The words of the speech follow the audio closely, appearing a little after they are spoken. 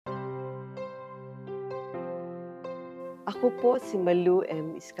Ako po si Malu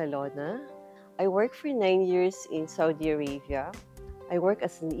M. Escalona. I work for 9 years in Saudi Arabia. I work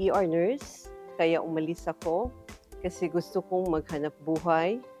as an ER nurse, kaya umalis ako kasi gusto kong maghanap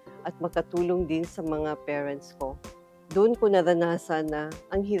buhay at makatulong din sa mga parents ko. Doon ko naranasan na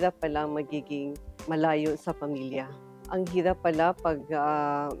ang hirap pala magiging malayo sa pamilya. Ang hirap pala pag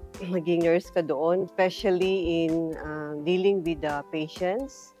maging nurse ka doon, especially in dealing with the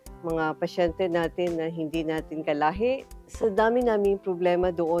patients, mga pasyente natin na hindi natin kalahi. Sa dami naming problema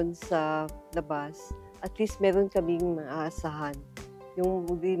doon sa labas, at least meron kaming maaasahan. Yung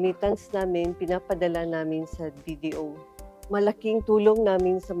remittance namin, pinapadala namin sa BDO. Malaking tulong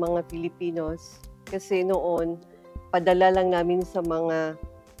namin sa mga Pilipinos kasi noon, padala lang namin sa mga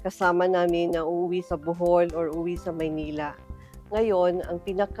kasama namin na uuwi sa Bohol or uuwi sa Maynila. Ngayon, ang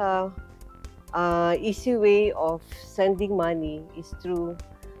pinaka easy way of sending money is through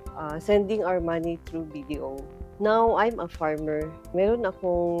sending our money through BDO. Now, I'm a farmer. Meron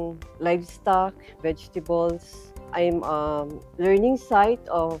akong livestock, vegetables. I'm a learning site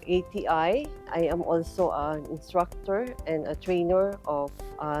of ATI. I am also an instructor and a trainer of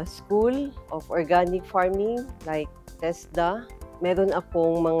school of organic farming like TESDA. Meron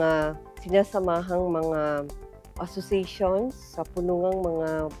akong mga sinasamahang mga associations sa punungang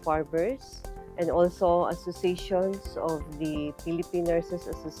mga farmers and also associations of the Philippine Nurses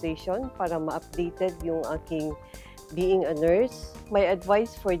Association para ma-updated yung aking being a nurse. My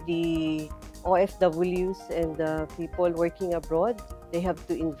advice for the OFWs and the people working abroad, they have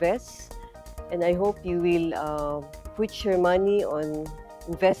to invest, and I hope you will put your money on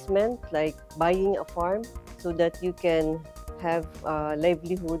investment like buying a farm so that you can have a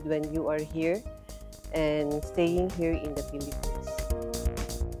livelihood when you are here and staying here in the Philippines.